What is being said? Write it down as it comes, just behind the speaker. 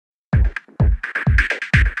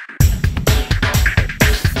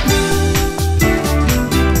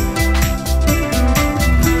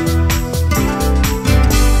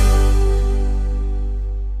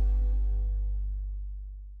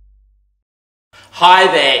Hi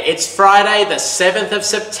there, it's Friday the 7th of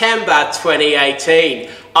September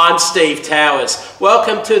 2018. I'm Steve Towers.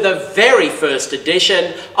 Welcome to the very first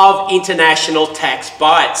edition of International Tax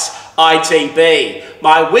Bytes, ITB,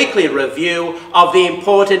 my weekly review of the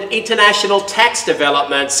important international tax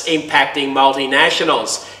developments impacting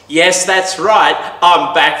multinationals. Yes, that's right,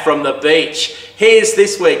 I'm back from the beach. Here's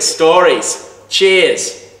this week's stories.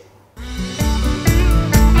 Cheers.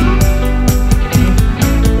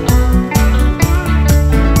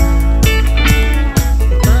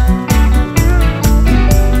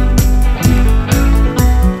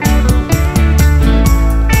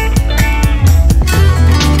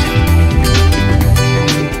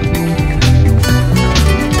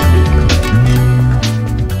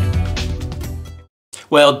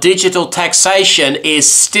 Well, digital taxation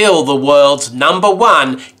is still the world's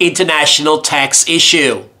 #1 international tax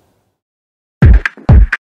issue.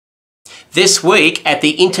 This week at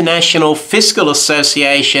the International Fiscal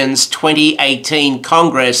Association's 2018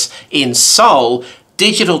 Congress in Seoul,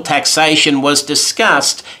 digital taxation was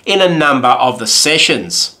discussed in a number of the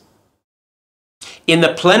sessions. In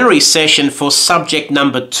the plenary session for subject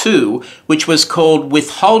number 2, which was called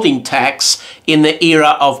Withholding Tax in the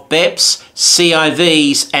Era of BEPS,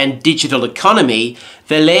 CIVs and Digital Economy,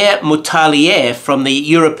 Valer Mutalier from the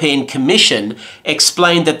European Commission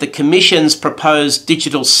explained that the Commission's proposed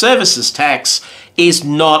digital services tax is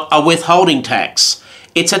not a withholding tax.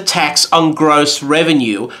 It's a tax on gross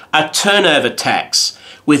revenue, a turnover tax,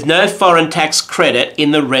 with no foreign tax credit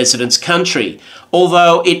in the residence country,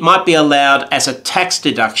 although it might be allowed as a tax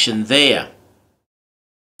deduction there.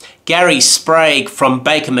 Gary Sprague from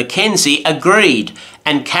Baker McKenzie agreed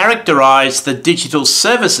and characterised the digital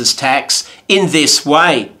services tax in this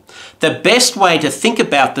way. The best way to think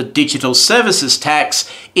about the digital services tax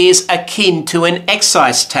is akin to an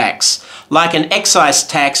excise tax, like an excise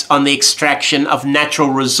tax on the extraction of natural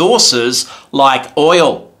resources like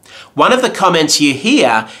oil. One of the comments you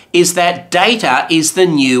hear is that data is the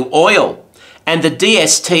new oil, and the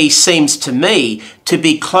DST seems to me to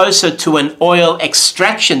be closer to an oil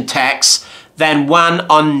extraction tax than one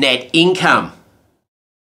on net income.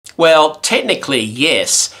 Well, technically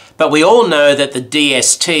yes, but we all know that the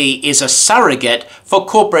DST is a surrogate for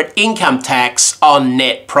corporate income tax on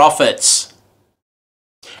net profits.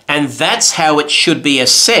 And that's how it should be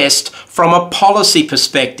assessed from a policy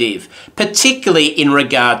perspective, particularly in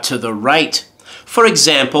regard to the rate. For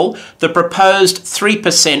example, the proposed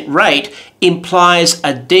 3% rate implies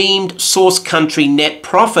a deemed source country net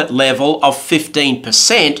profit level of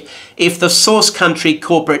 15% if the source country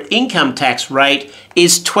corporate income tax rate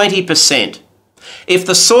is 20%. If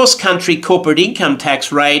the source country corporate income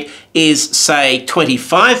tax rate is, say,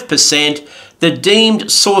 25%, the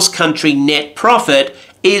deemed source country net profit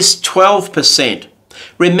is 12%.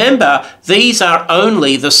 Remember, these are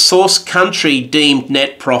only the source country deemed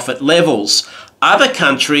net profit levels. Other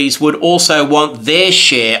countries would also want their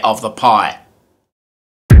share of the pie.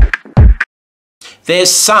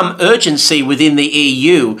 There's some urgency within the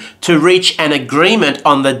EU to reach an agreement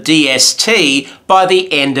on the DST by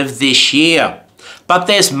the end of this year. But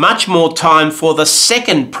there's much more time for the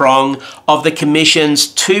second prong of the Commission's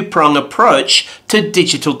two-prong approach to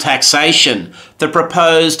digital taxation, the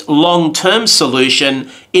proposed long-term solution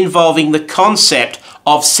involving the concept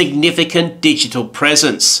of significant digital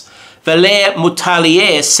presence. Valer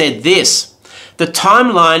Mutalier said this: "The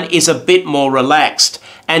timeline is a bit more relaxed,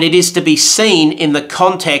 and it is to be seen in the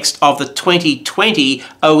context of the 2020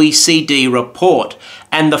 OECD report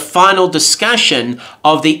and the final discussion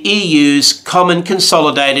of the EU's Common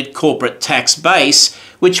Consolidated Corporate Tax Base,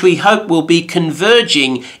 which we hope will be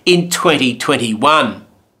converging in 2021.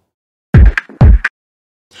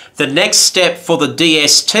 The next step for the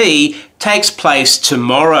DST takes place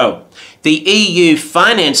tomorrow. The EU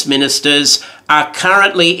finance ministers are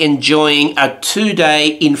currently enjoying a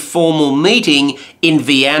 2-day informal meeting in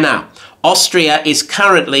Vienna. Austria is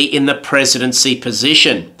currently in the presidency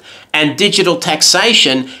position, and digital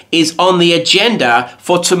taxation is on the agenda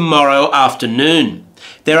for tomorrow afternoon.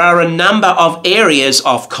 There are a number of areas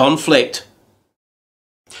of conflict.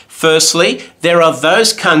 Firstly, there are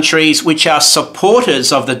those countries which are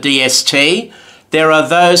supporters of the DST, there are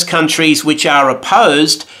those countries which are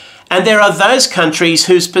opposed, and there are those countries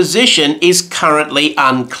whose position is currently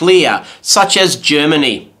unclear, such as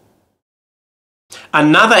Germany.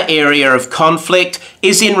 Another area of conflict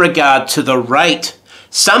is in regard to the rate.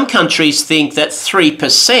 Some countries think that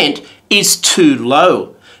 3% is too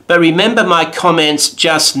low. But remember my comments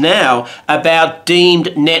just now about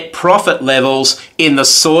deemed net profit levels in the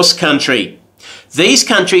source country. These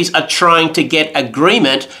countries are trying to get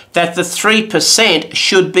agreement that the 3%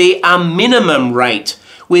 should be a minimum rate,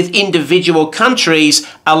 with individual countries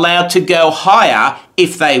allowed to go higher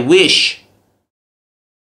if they wish.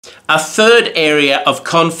 A third area of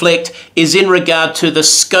conflict is in regard to the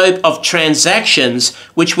scope of transactions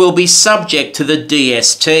which will be subject to the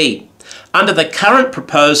DST. Under the current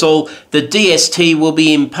proposal, the DST will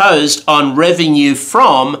be imposed on revenue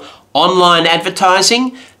from online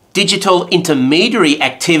advertising, digital intermediary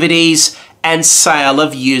activities, and sale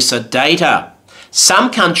of user data.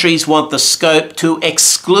 Some countries want the scope to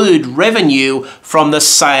exclude revenue from the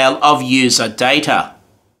sale of user data.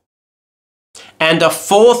 And a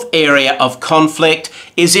fourth area of conflict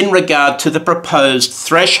is in regard to the proposed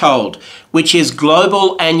threshold, which is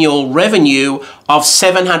global annual revenue of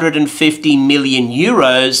 750 million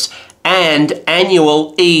euros and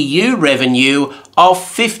annual EU revenue of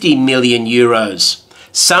 50 million euros.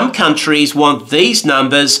 Some countries want these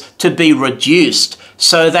numbers to be reduced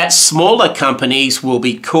so that smaller companies will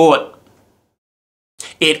be caught.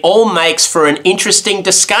 It all makes for an interesting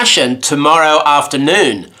discussion tomorrow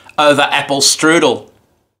afternoon over apple strudel.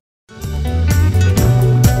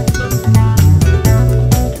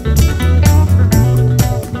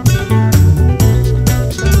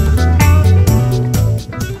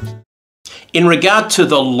 In regard to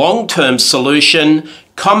the long-term solution,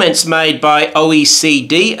 comments made by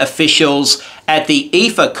OECD officials at the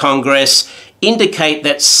EFA Congress indicate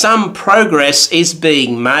that some progress is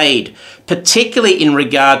being made, particularly in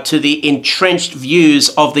regard to the entrenched views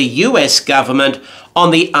of the US government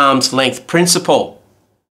on the arm's length principle.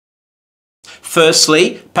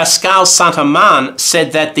 Firstly, Pascal Saint-Amand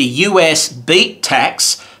said that the US BEAT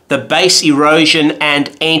tax, the base erosion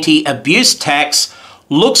and anti-abuse tax,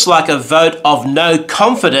 looks like a vote of no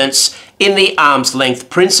confidence in the arm's length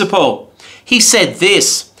principle. He said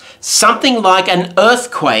this, something like an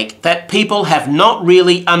earthquake that people have not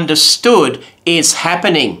really understood is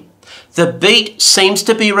happening. The BEAT seems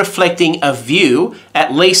to be reflecting a view,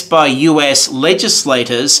 at least by US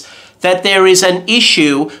legislators, that there is an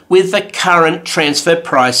issue with the current transfer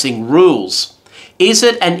pricing rules. Is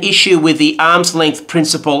it an issue with the arm's length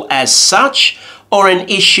principle as such, or an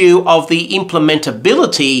issue of the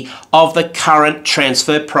implementability of the current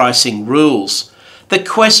transfer pricing rules? The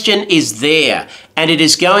question is there, and it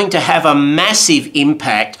is going to have a massive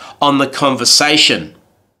impact on the conversation.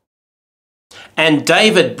 And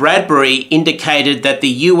David Bradbury indicated that the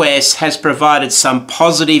US has provided some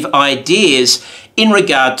positive ideas in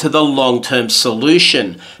regard to the long-term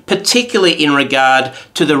solution, particularly in regard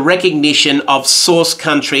to the recognition of source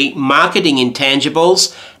country marketing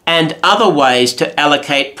intangibles and other ways to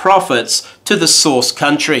allocate profits to the source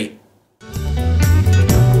country.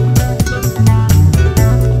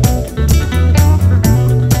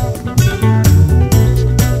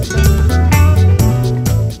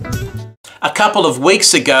 A couple of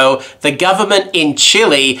weeks ago, the government in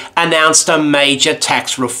Chile announced a major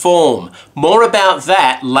tax reform. More about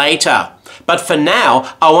that later. But for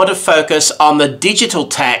now, I want to focus on the digital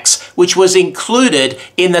tax, which was included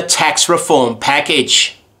in the tax reform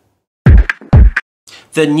package.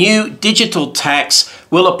 The new digital tax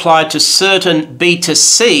will apply to certain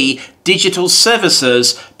B2C digital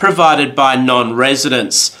services provided by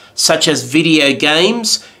non-residents, such as video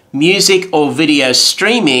games, music or video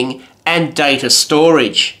streaming, and data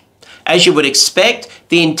storage. As you would expect,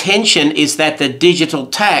 the intention is that the digital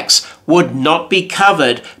tax would not be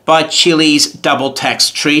covered by Chile's double tax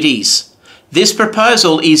treaties. This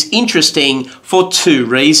proposal is interesting for two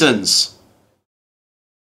reasons.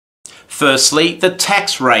 Firstly, the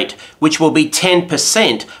tax rate, which will be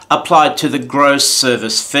 10% applied to the gross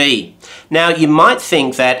service fee. Now, you might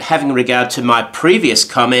think that, having regard to my previous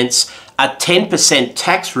comments, a 10%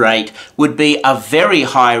 tax rate would be a very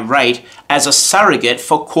high rate as a surrogate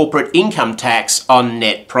for corporate income tax on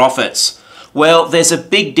net profits. Well, there's a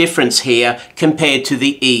big difference here compared to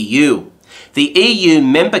the EU. The EU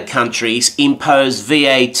member countries impose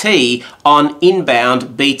VAT on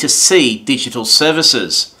inbound B2C digital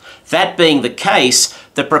services. That being the case,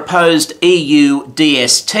 the proposed EU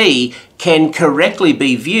DST can correctly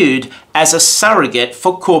be viewed as a surrogate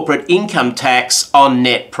for corporate income tax on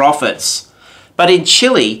net profits. But in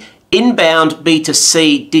Chile, inbound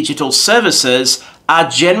B2C digital services are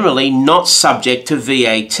generally not subject to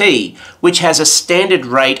VAT, which has a standard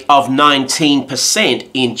rate of 19%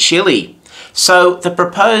 in Chile. So the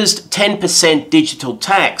proposed 10% digital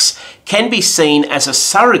tax can be seen as a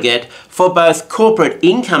surrogate for both corporate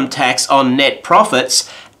income tax on net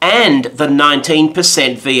profits and the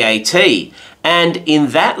 19% VAT. And in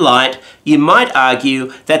that light, you might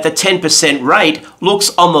argue that the 10% rate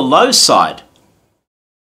looks on the low side.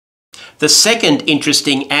 The second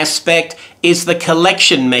interesting aspect is the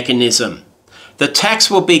collection mechanism. The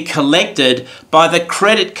tax will be collected by the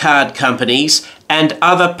credit card companies and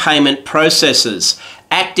other payment processors,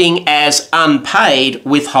 acting as unpaid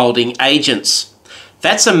withholding agents.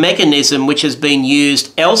 That's a mechanism which has been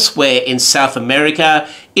used elsewhere in South America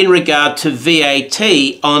in regard to VAT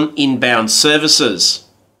on inbound services.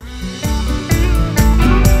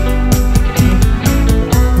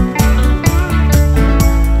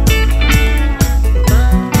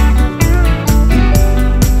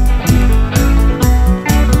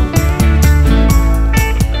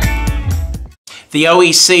 The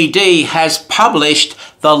OECD has published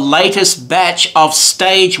the latest batch of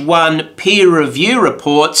Stage 1 peer review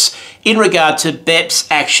reports in regard to BEPS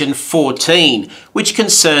Action 14, which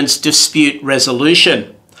concerns dispute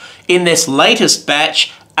resolution. In this latest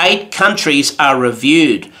batch, 8 countries are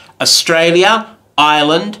reviewed: Australia,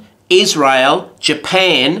 Ireland, Israel,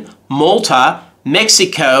 Japan, Malta,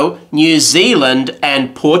 Mexico, New Zealand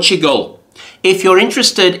and Portugal. If you're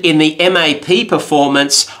interested in the MAP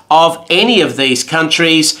performance of any of these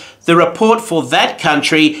countries, the report for that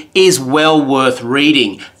country is well worth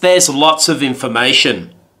reading. There's lots of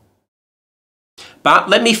information. But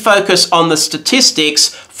let me focus on the statistics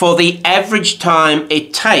for the average time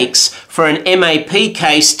it takes for an MAP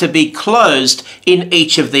case to be closed in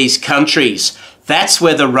each of these countries. That's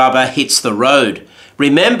where the rubber hits the road.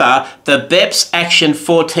 Remember, the BEPS Action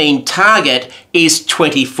 14 target is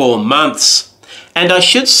 24 months. And I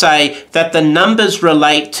should say that the numbers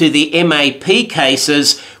relate to the MAP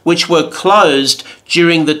cases which were closed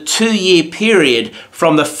during the 2-year period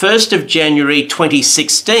from the 1st of January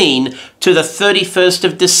 2016 to the 31st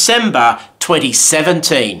of December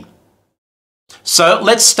 2017. So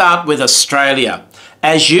let's start with Australia.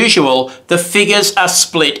 As usual, the figures are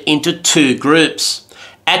split into 2 groups: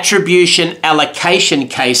 attribution allocation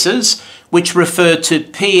cases, which refer to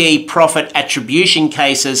PE profit attribution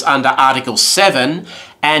cases under Article 7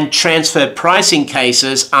 and transfer pricing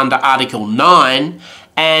cases under Article 9,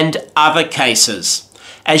 and other cases.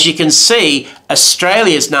 As you can see,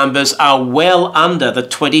 Australia's numbers are well under the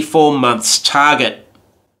 24 months target.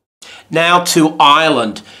 Now to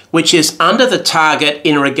Ireland, which is under the target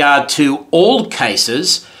in regard to all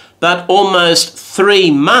cases, but almost 3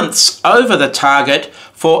 months over the target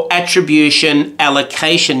for attribution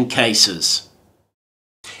allocation cases.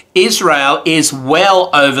 Israel is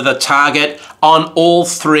well over the target on all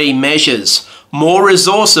 3 measures. More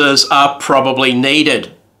resources are probably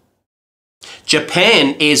needed.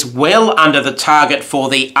 Japan is well under the target for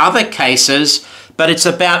the other cases, but it's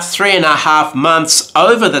about 3.5 months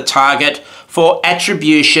over the target for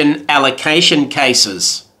attribution allocation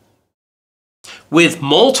cases. With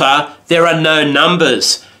Malta, there are no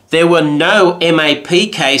numbers. There were no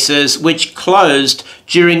MAP cases which closed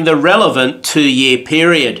during the relevant 2-year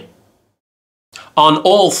period. On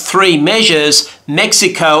all 3 measures,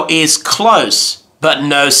 Mexico is close, but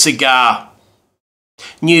no cigar.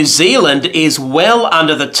 New Zealand is well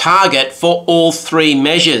under the target for all 3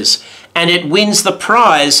 measures, and it wins the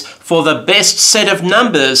prize for the best set of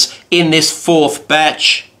numbers in this 4th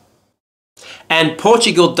batch. And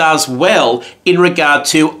Portugal does well in regard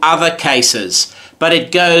to other cases, but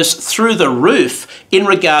it goes through the roof in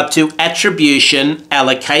regard to attribution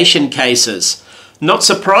allocation cases. Not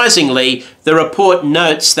surprisingly, the report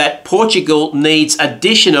notes that Portugal needs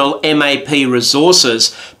additional MAP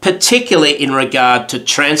resources, particularly in regard to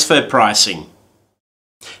transfer pricing.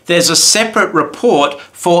 There's a separate report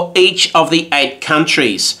for each of the 8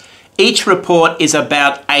 countries. Each report is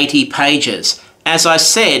about 80 pages. As I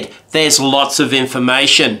said, there's lots of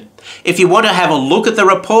information. If you want to have a look at the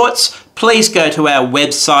reports, please go to our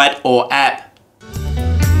website or app.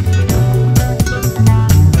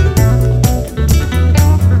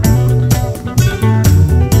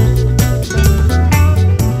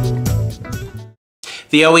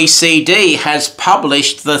 The OECD has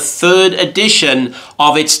published the 3rd edition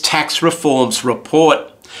of its tax reforms report.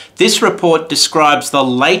 This report describes the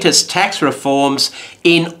latest tax reforms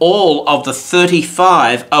in all of the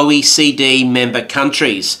 35 OECD member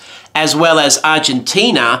countries, as well as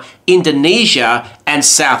Argentina, Indonesia, and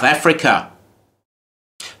South Africa.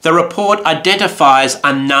 The report identifies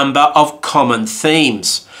a number of common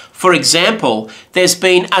themes. For example, there's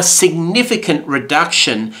been a significant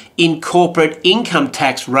reduction in corporate income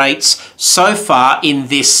tax rates so far in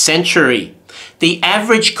this century. The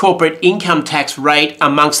average corporate income tax rate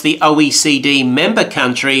amongst the OECD member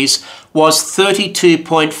countries was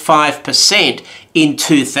 32.5% in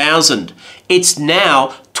 2000. It's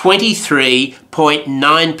now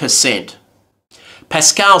 23.9%.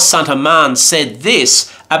 Pascal Saint-Amand said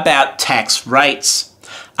this about tax rates.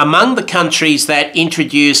 Among the countries that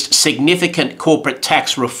introduced significant corporate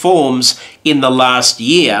tax reforms in the last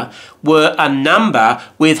year were a number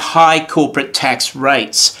with high corporate tax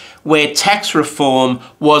rates, where tax reform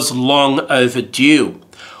was long overdue.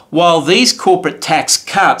 While these corporate tax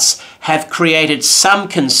cuts have created some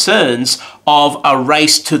concerns of a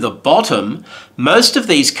race to the bottom, most of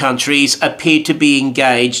these countries appear to be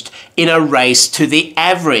engaged in a race to the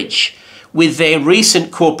average, with their recent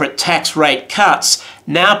corporate tax rate cuts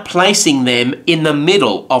now placing them in the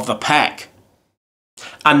middle of the pack.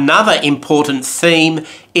 Another important theme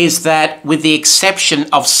is that, with the exception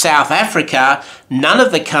of South Africa, none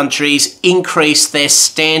of the countries increased their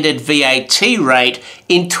standard VAT rate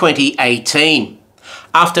in 2018.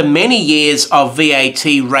 After many years of VAT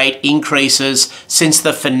rate increases since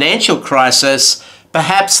the financial crisis,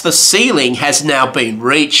 perhaps the ceiling has now been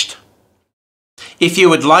reached. If you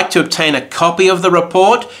would like to obtain a copy of the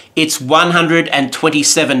report, it's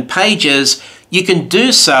 127 pages. You can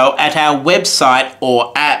do so at our website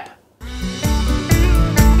or app.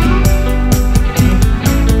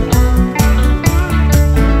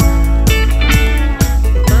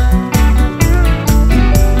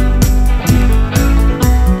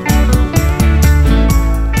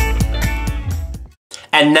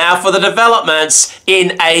 And now for the developments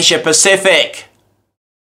in Asia Pacific.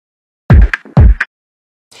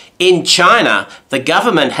 In China, the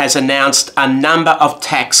government has announced a number of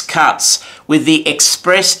tax cuts with the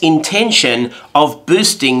express intention of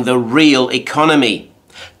boosting the real economy.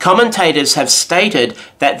 Commentators have stated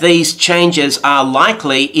that these changes are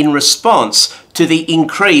likely in response to the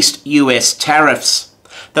increased US tariffs.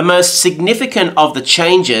 The most significant of the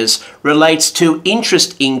changes relates to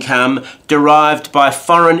interest income derived by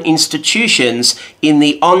foreign institutions in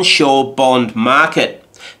the onshore bond market.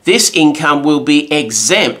 This income will be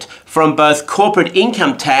exempt from both corporate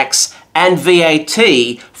income tax and VAT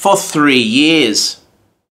for 3 years.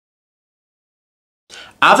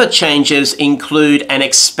 Other changes include an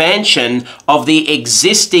expansion of the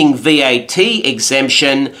existing VAT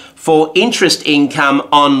exemption for interest income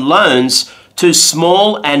on loans to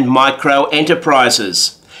small and micro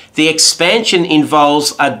enterprises. The expansion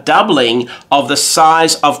involves a doubling of the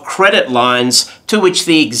size of credit lines to which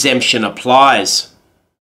the exemption applies.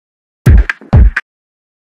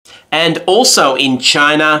 And also in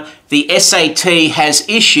China, the SAT has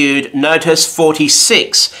issued Notice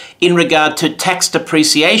 46 in regard to tax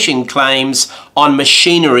depreciation claims on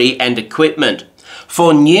machinery and equipment.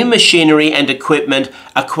 For new machinery and equipment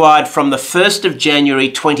acquired from the 1st of January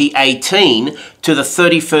 2018 to the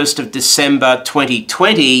 31st of December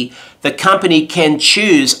 2020, the company can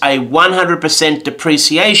choose a 100%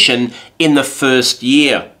 depreciation in the first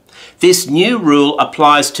year. This new rule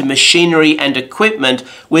applies to machinery and equipment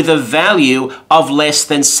with a value of less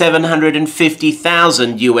than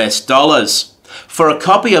 $750,000 US. For a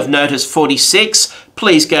copy of Notice 46,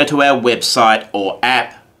 please go to our website or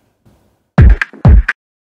app.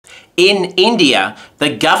 In India, the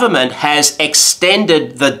government has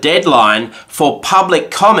extended the deadline for public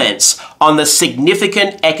comments on the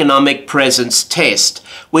Significant Economic Presence Test,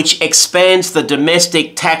 which expands the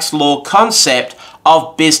domestic tax law concept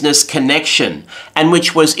of business connection, and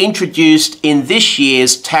which was introduced in this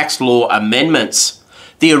year's tax law amendments.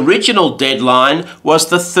 The original deadline was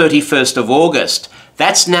the 31st of August.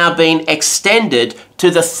 That's now been extended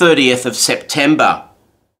to the 30th of September.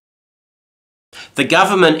 The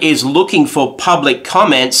government is looking for public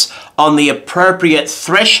comments on the appropriate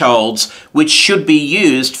thresholds which should be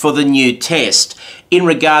used for the new test in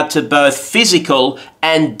regard to both physical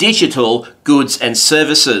and digital goods and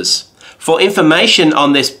services. For information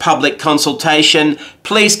on this public consultation,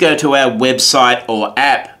 please go to our website or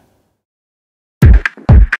app.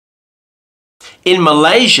 In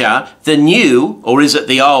Malaysia, the new, or is it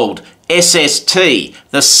the old, SST,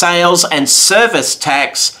 the Sales and Service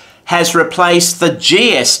Tax, has replaced the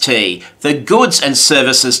GST, the Goods and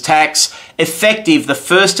Services Tax, effective the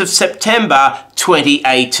 1st of September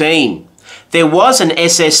 2018. There was an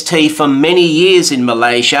SST for many years in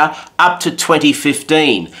Malaysia up to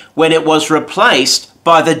 2015, when it was replaced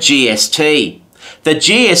by the GST. The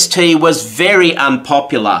GST was very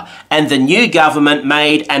unpopular, and the new government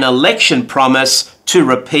made an election promise to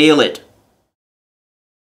repeal it.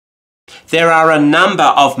 There are a number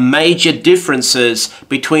of major differences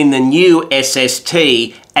between the new SST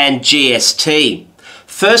and GST.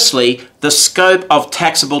 Firstly, the scope of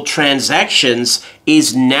taxable transactions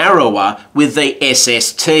is narrower with the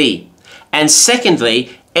SST. And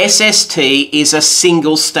secondly, SST is a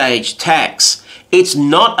single-stage tax. It's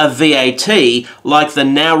not a VAT like the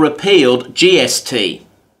now repealed GST.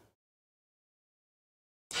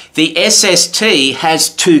 The SST has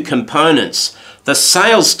two components, the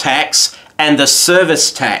sales tax and the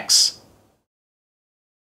service tax.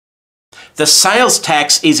 The sales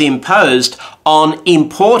tax is imposed on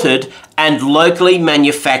imported and locally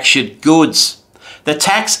manufactured goods. The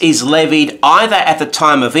tax is levied either at the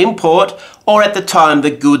time of import or at the time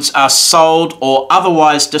the goods are sold or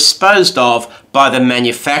otherwise disposed of by the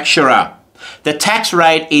manufacturer. The tax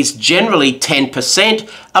rate is generally 10%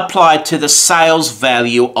 applied to the sales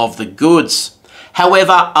value of the goods.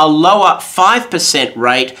 However, a lower 5%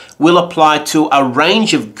 rate will apply to a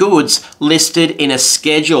range of goods listed in a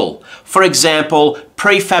schedule. For example,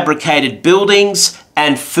 prefabricated buildings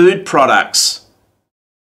and food products.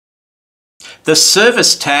 The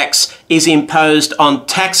service tax is imposed on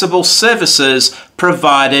taxable services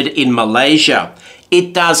provided in Malaysia.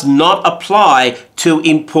 It does not apply to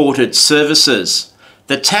imported services.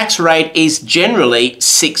 The tax rate is generally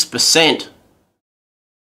 6%.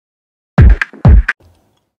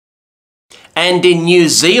 And in New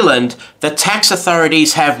Zealand, the tax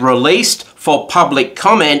authorities have released for public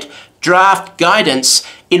comment draft guidance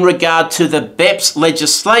in regard to the BEPS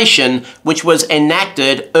legislation which was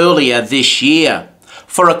enacted earlier this year.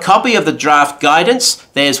 For a copy of the draft guidance,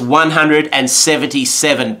 there's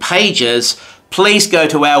 177 pages. Please go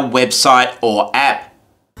to our website or app.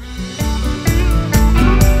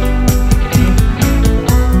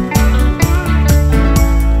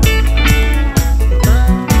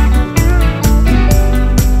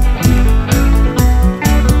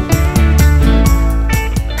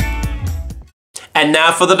 And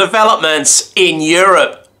now for the developments in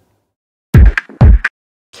Europe.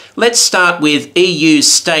 Let's start with EU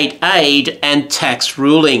state aid and tax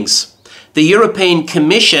rulings. The European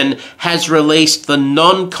Commission has released the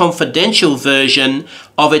non-confidential version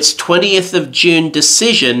of its 20th of June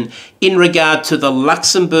decision in regard to the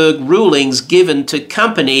Luxembourg rulings given to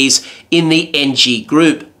companies in the NG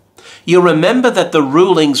Group. You'll remember that the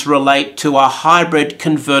rulings relate to a hybrid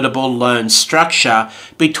convertible loan structure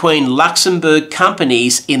between Luxembourg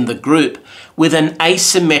companies in the group with an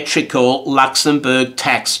asymmetrical Luxembourg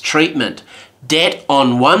tax treatment, debt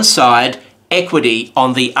on one side, equity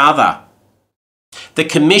on the other. The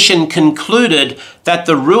Commission concluded that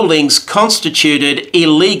the rulings constituted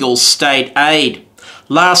illegal state aid.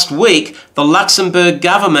 Last week, the Luxembourg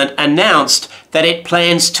government announced that it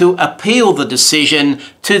plans to appeal the decision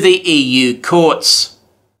to the EU courts.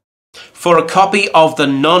 For a copy of the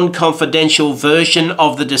non-confidential version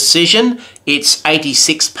of the decision, it's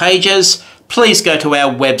 86 pages, please go to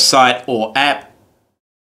our website or app.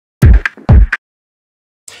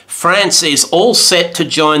 France is all set to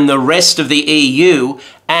join the rest of the EU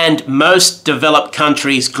and most developed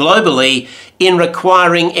countries globally in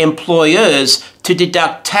requiring employers to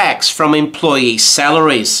deduct tax from employee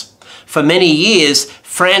salaries. For many years,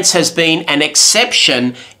 France has been an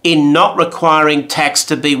exception in not requiring tax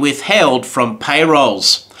to be withheld from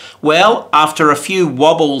payrolls. Well, after a few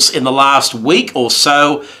wobbles in the last week or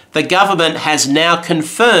so, the government has now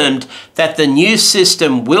confirmed that the new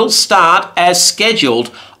system will start as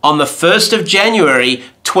scheduled on the 1st of January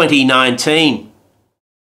 2019.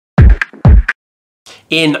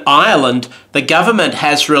 In Ireland, the government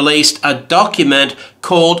has released a document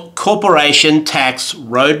called Corporation Tax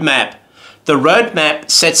Roadmap. The roadmap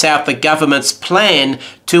sets out the government's plan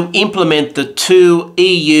to implement the two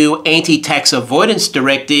EU anti-tax avoidance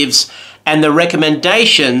directives and the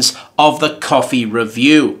recommendations of the Coffey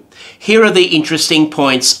Review. Here are the interesting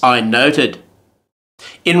points I noted.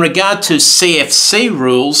 In regard to CFC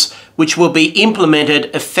rules, which will be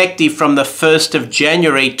implemented effective from the 1st of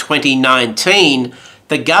January 2019,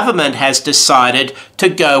 the government has decided to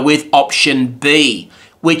go with option B,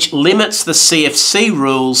 which limits the CFC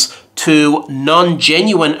rules to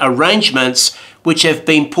non-genuine arrangements which have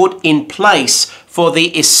been put in place for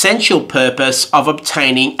the essential purpose of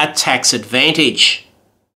obtaining a tax advantage.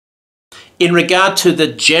 In regard to the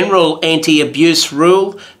general anti-abuse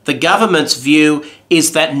rule, the government's view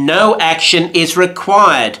is that no action is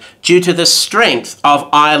required due to the strength of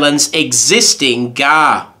Ireland's existing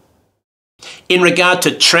GAR. In regard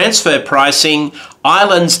to transfer pricing,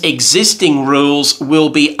 Ireland's existing rules will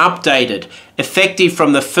be updated, effective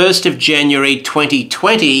from the 1st of January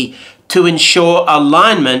 2020, to ensure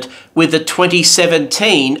alignment with the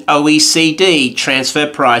 2017 OECD transfer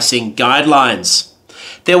pricing guidelines.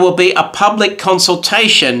 There will be a public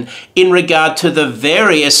consultation in regard to the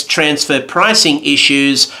various transfer pricing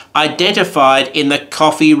issues identified in the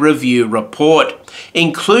Coffey Review report,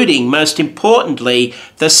 including, most importantly,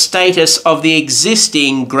 the status of the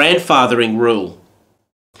existing grandfathering rule.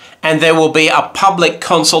 And there will be a public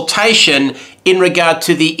consultation in regard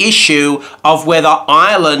to the issue of whether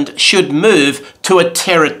Ireland should move to a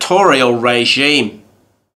territorial regime.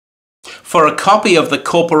 For a copy of the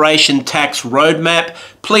Corporation Tax Roadmap,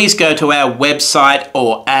 please go to our website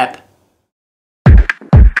or app.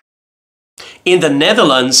 In the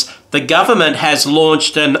Netherlands, the government has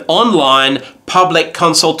launched an online public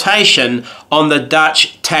consultation on the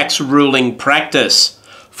Dutch tax ruling practice.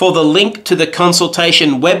 For the link to the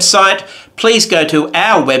consultation website, please go to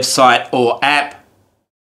our website or app.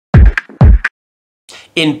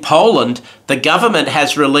 In Poland, the government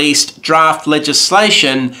has released draft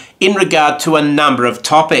legislation in regard to a number of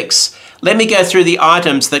topics. Let me go through the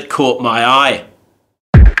items that caught my eye.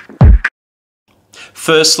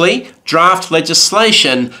 Firstly, draft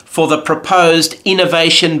legislation for the proposed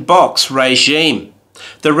innovation box regime.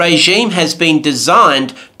 The regime has been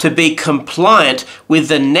designed to be compliant with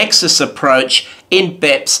the Nexus approach in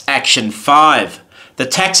BEPS Action 5. The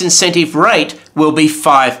tax incentive rate will be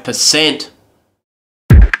 5%.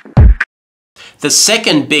 The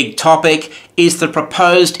second big topic is the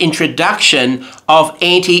proposed introduction of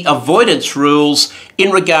anti-avoidance rules in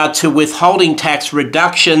regard to withholding tax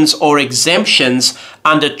reductions or exemptions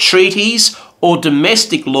under treaties or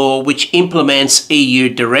domestic law which implements EU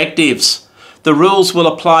directives. The rules will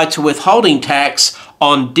apply to withholding tax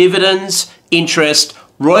on dividends, interest,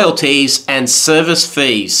 royalties and service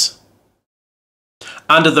fees.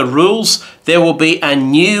 Under the rules, there will be a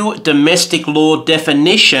new domestic law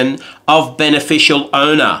definition of beneficial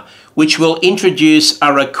owner, which will introduce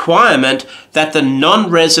a requirement that the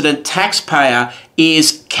non-resident taxpayer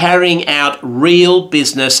is carrying out real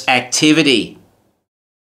business activity.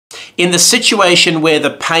 In the situation where the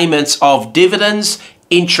payments of dividends,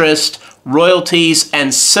 interest, royalties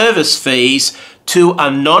and service fees to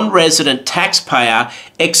a non-resident taxpayer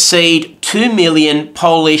exceed 2 million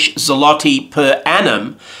Polish zloty per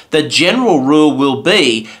annum, the general rule will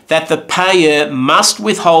be that the payer must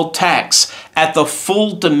withhold tax at the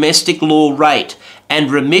full domestic law rate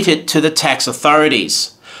and remit it to the tax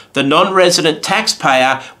authorities. The non-resident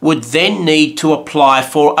taxpayer would then need to apply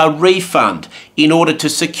for a refund in order to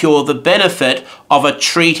secure the benefit of a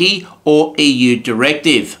treaty or EU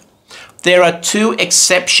directive. There are two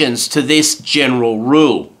exceptions to this general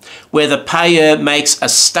rule, where the payer makes a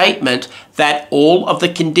statement that all of the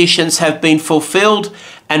conditions have been fulfilled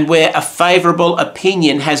and where a favourable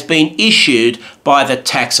opinion has been issued by the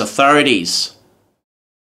tax authorities.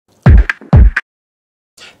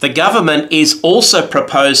 The government is also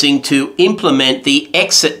proposing to implement the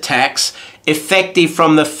exit tax effective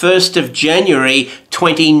from the 1st of January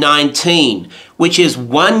 2019, which is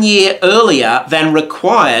 1 year earlier than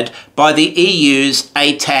required by the EU's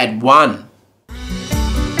ATAD 1.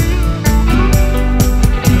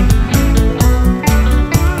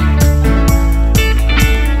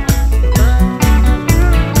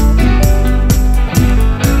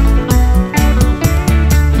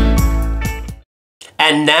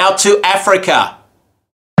 And now to Africa.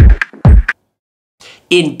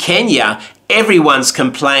 In Kenya, everyone's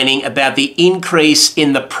complaining about the increase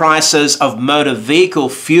in the prices of motor vehicle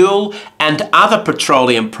fuel and other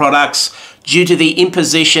petroleum products due to the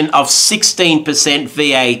imposition of 16%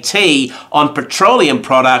 VAT on petroleum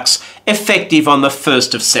products effective on the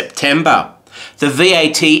 1st of September. The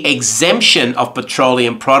VAT exemption of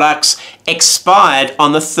petroleum products expired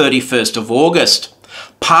on the 31st of August.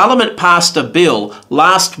 Parliament passed a bill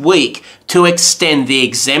last week to extend the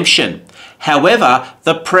exemption. However,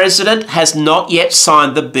 the President has not yet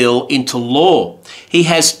signed the bill into law. He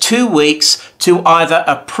has 2 weeks to either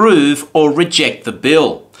approve or reject the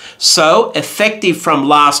bill. So, effective from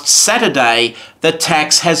last Saturday, the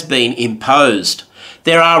tax has been imposed.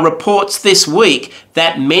 There are reports this week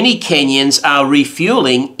that many Kenyans are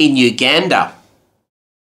refuelling in Uganda.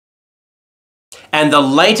 And the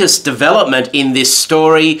latest development in this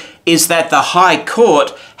story is that the High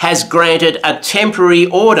Court has granted a temporary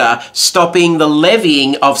order stopping the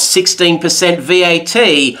levying of 16%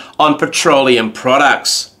 VAT on petroleum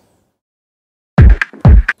products.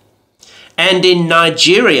 And in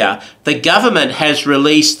Nigeria, the government has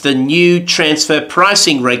released the new transfer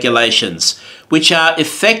pricing regulations, which are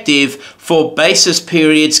effective for basis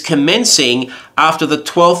periods commencing after the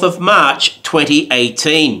 12th of March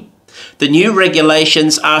 2018. The new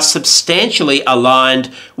regulations are substantially aligned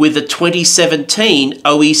with the 2017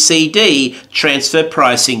 OECD transfer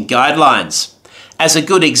pricing guidelines. As a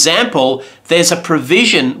good example, there's a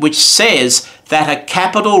provision which says that a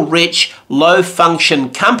capital-rich,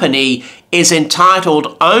 low-function company is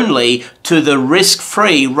entitled only to the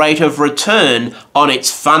risk-free rate of return on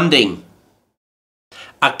its funding.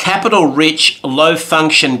 A capital-rich,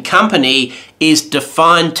 low-function company is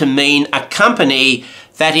defined to mean a company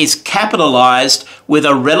that is capitalized with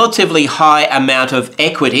a relatively high amount of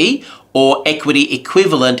equity or equity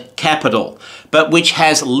equivalent capital, but which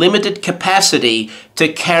has limited capacity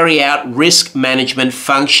to carry out risk management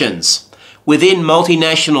functions. Within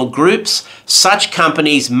multinational groups, such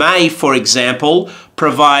companies may, for example,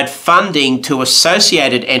 provide funding to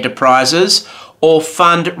associated enterprises or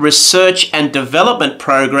fund research and development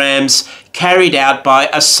programs carried out by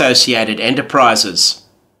associated enterprises.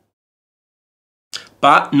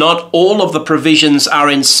 But not all of the provisions are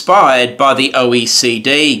inspired by the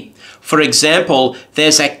OECD. For example,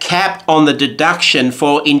 there's a cap on the deduction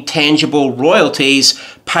for intangible royalties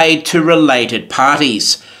paid to related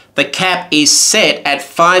parties. The cap is set at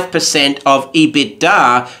 5% of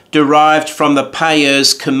EBITDA derived from the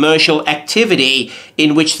payer's commercial activity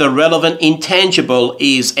in which the relevant intangible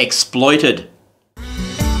is exploited.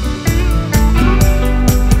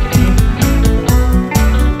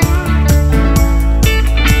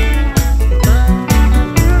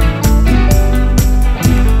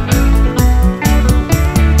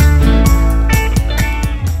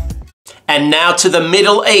 And now to the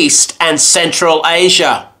Middle East and Central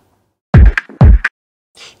Asia.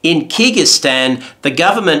 In Kyrgyzstan, the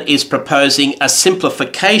government is proposing a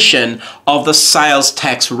simplification of the sales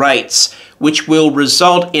tax rates, which will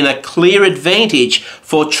result in a clear advantage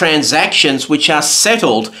for transactions which are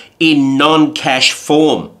settled in non-cash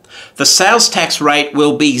form. The sales tax rate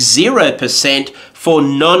will be 0% for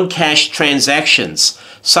non-cash transactions,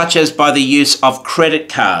 such as by the use of credit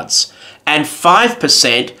cards, and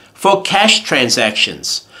 5% for cash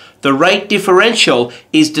transactions. The rate differential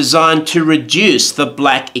is designed to reduce the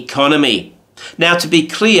black economy. Now, to be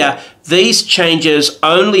clear, these changes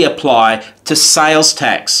only apply to sales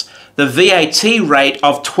tax. The VAT rate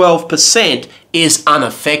of 12% is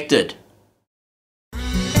unaffected.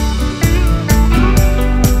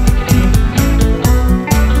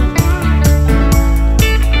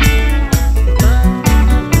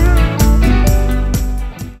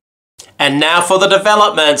 And now for the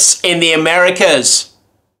developments in the Americas.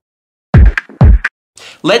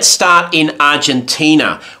 Let's start in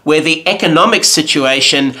Argentina, where the economic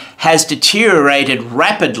situation has deteriorated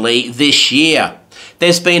rapidly this year.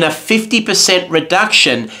 There's been a 50%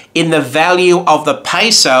 reduction in the value of the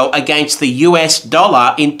peso against the US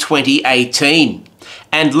dollar in 2018.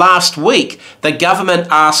 And last week, the government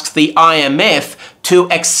asked the IMF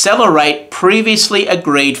to accelerate previously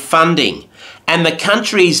agreed funding, and the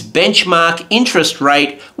country's benchmark interest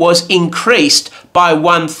rate was increased by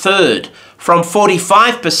 1/3, from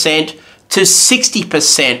 45% to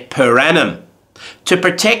 60% per annum. To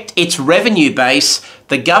protect its revenue base,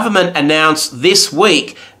 the government announced this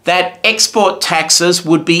week that export taxes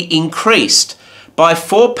would be increased by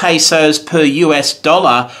 4 pesos per US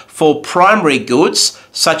dollar for primary goods,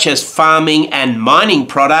 such as farming and mining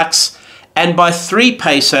products, and by 3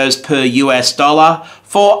 pesos per US dollar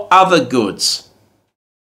for other goods.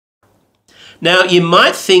 Now, you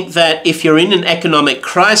might think that if you're in an economic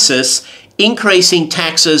crisis, increasing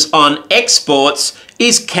taxes on exports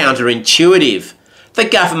is counterintuitive. The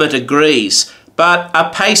government agrees, but a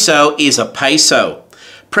peso is a peso.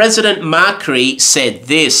 President Macri said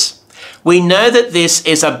this: "We know that this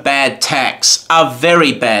is a bad tax, a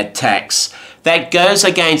very bad tax, that goes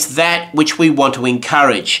against that which we want to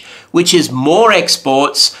encourage, which is more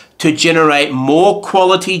exports to generate more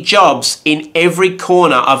quality jobs in every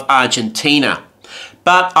corner of Argentina.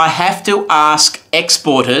 But I have to ask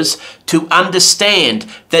exporters to understand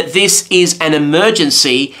that this is an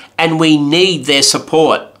emergency and we need their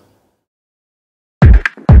support."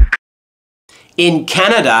 In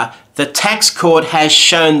Canada, the tax court has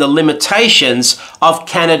shown the limitations of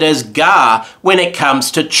Canada's GAR when it comes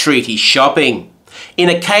to treaty shopping. In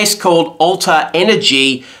a case called Alta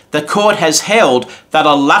Energy, the court has held that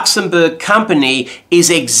a Luxembourg company is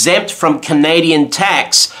exempt from Canadian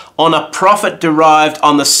tax on a profit derived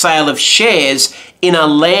on the sale of shares in a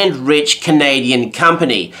land-rich Canadian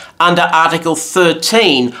company under Article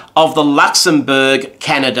 13 of the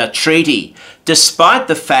Luxembourg-Canada Treaty, despite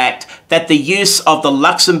the fact that the use of the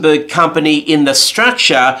Luxembourg company in the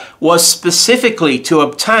structure was specifically to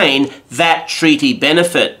obtain that treaty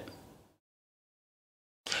benefit.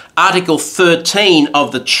 Article 13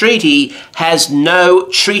 of the treaty has no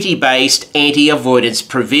treaty-based anti-avoidance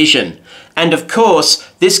provision. And of course,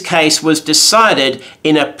 this case was decided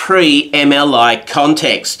in a pre-MLI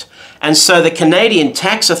context. And so the Canadian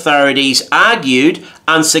tax authorities argued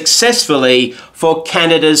unsuccessfully for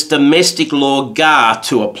Canada's domestic law GAR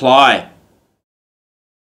to apply.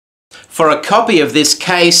 For a copy of this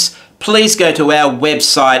case, please go to our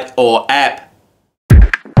website or app.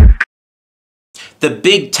 The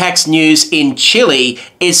big tax news in Chile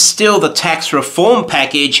is still the tax reform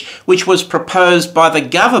package which was proposed by the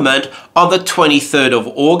government on the 23rd of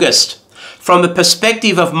August. From the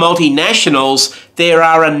perspective of multinationals, there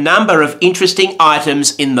are a number of interesting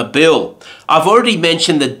items in the bill. I've already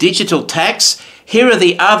mentioned the digital tax. Here are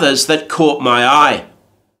the others that caught my eye.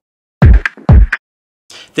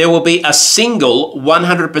 There will be a single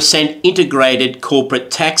 100% integrated corporate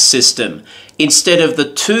tax system instead of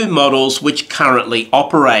the two models which currently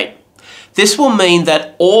operate. This will mean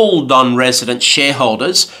that all non-resident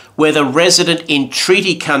shareholders, whether resident in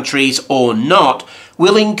treaty countries or not,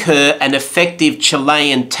 will incur an effective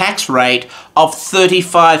Chilean tax rate of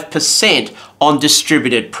 35% on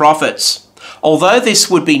distributed profits. Although this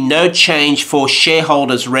would be no change for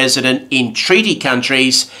shareholders resident in treaty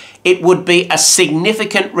countries, it would be a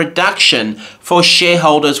significant reduction for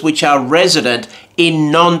shareholders which are resident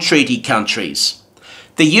in non-treaty countries.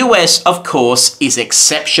 The US, of course, is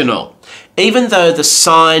exceptional. Even though the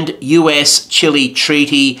signed US-Chile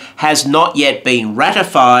treaty has not yet been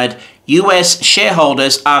ratified, US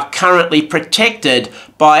shareholders are currently protected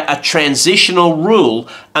by a transitional rule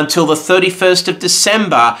until the 31st of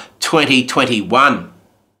December 2021.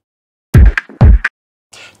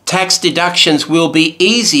 Tax deductions will be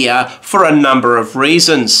easier for a number of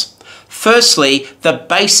reasons. Firstly, the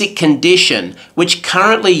basic condition, which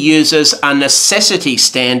currently uses a necessity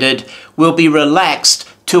standard, will be relaxed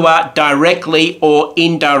to a directly or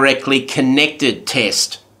indirectly connected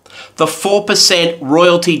test. The 4%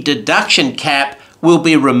 royalty deduction cap will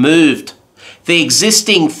be removed. The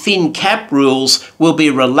existing thin cap rules will be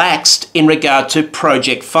relaxed in regard to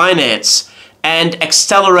project finance, and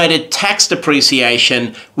accelerated tax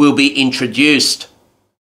depreciation will be introduced.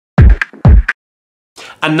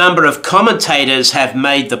 A number of commentators have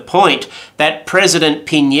made the point that President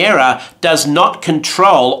Piñera does not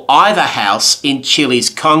control either house in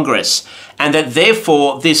Chile's Congress, and that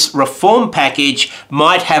therefore this reform package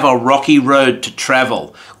might have a rocky road to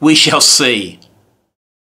travel. We shall see.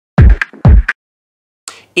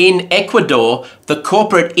 In Ecuador, the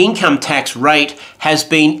corporate income tax rate has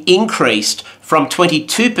been increased from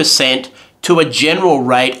 22% to a general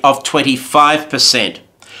rate of 25%.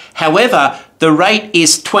 However, the rate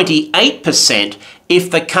is 28% if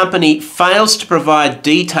the company fails to provide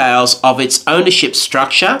details of its ownership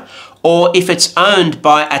structure, or if it's owned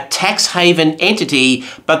by a tax haven entity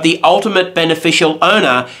but the ultimate beneficial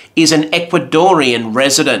owner is an Ecuadorian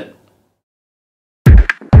resident.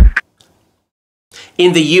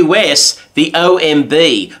 In the US, the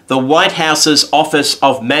OMB, the White House's Office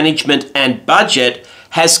of Management and Budget,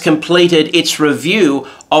 has completed its review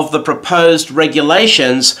of the proposed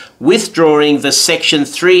regulations, withdrawing the Section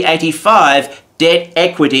 385 debt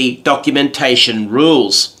equity documentation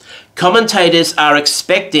rules. Commentators are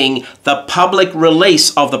expecting the public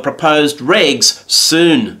release of the proposed regs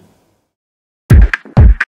soon.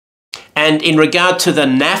 And in regard to the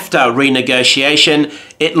NAFTA renegotiation,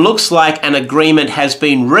 it looks like an agreement has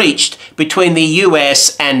been reached between the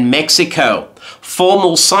US and Mexico.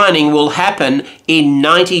 Formal signing will happen in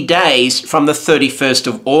 90 days from the 31st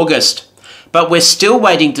of August. But we're still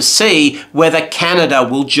waiting to see whether Canada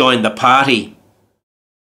will join the party.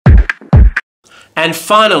 And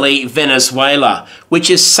finally, Venezuela, which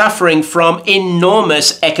is suffering from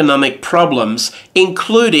enormous economic problems,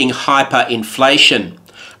 including hyperinflation.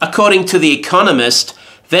 According to The Economist,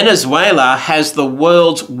 Venezuela has the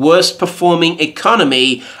world's worst performing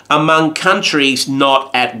economy among countries not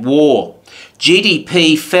at war.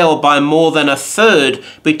 GDP fell by more than a third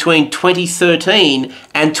between 2013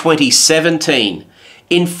 and 2017.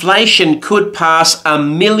 Inflation could pass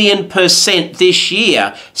 1,000,000% this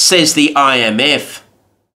year, says the IMF.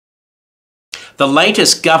 The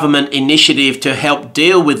latest government initiative to help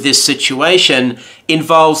deal with this situation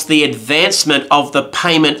involves the advancement of the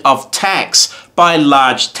payment of tax by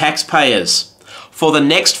large taxpayers. For the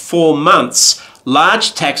next 4 months,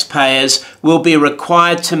 large taxpayers will be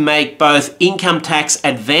required to make both income tax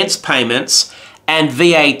advance payments and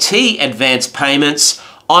VAT advance payments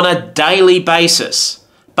on a daily basis,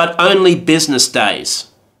 but only business days.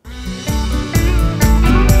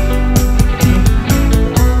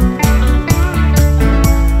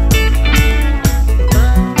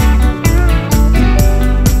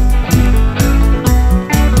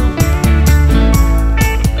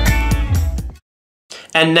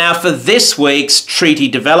 And now for this week's treaty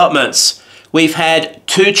developments. We've had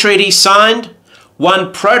 2 treaties signed,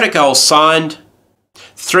 1 protocol signed,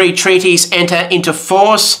 3 treaties enter into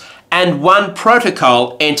force, and 1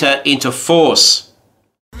 protocol enter into force.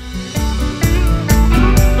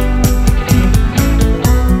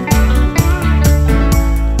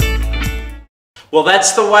 Well,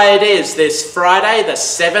 that's the way it is this Friday, the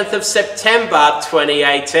 7th of September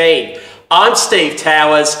 2018. I'm Steve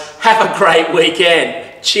Towers. Have a great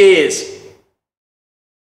weekend. Cheers.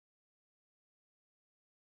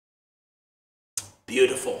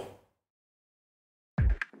 Beautiful.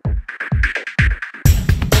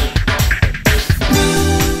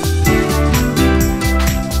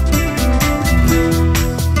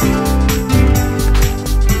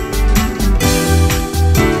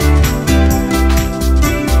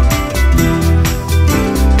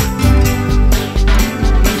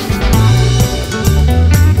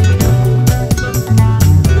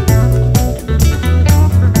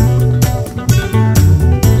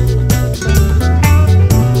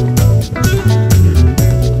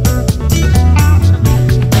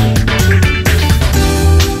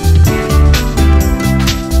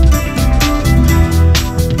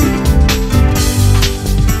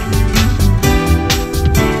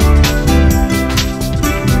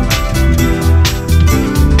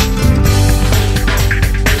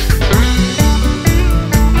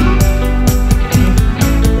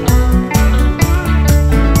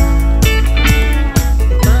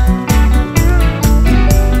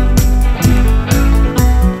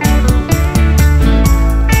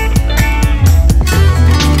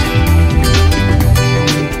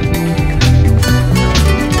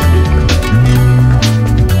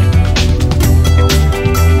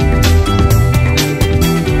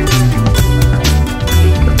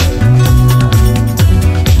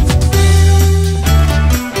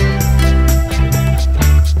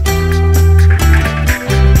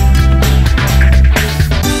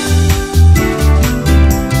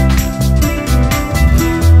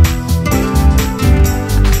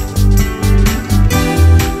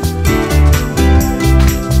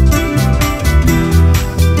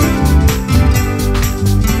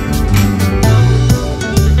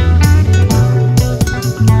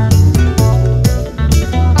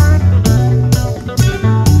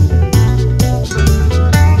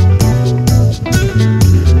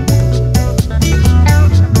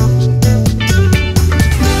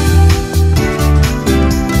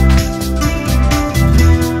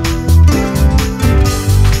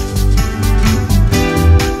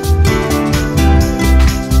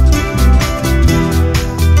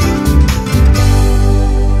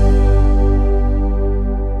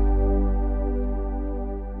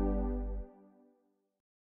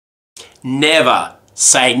 Never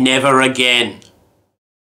say never again.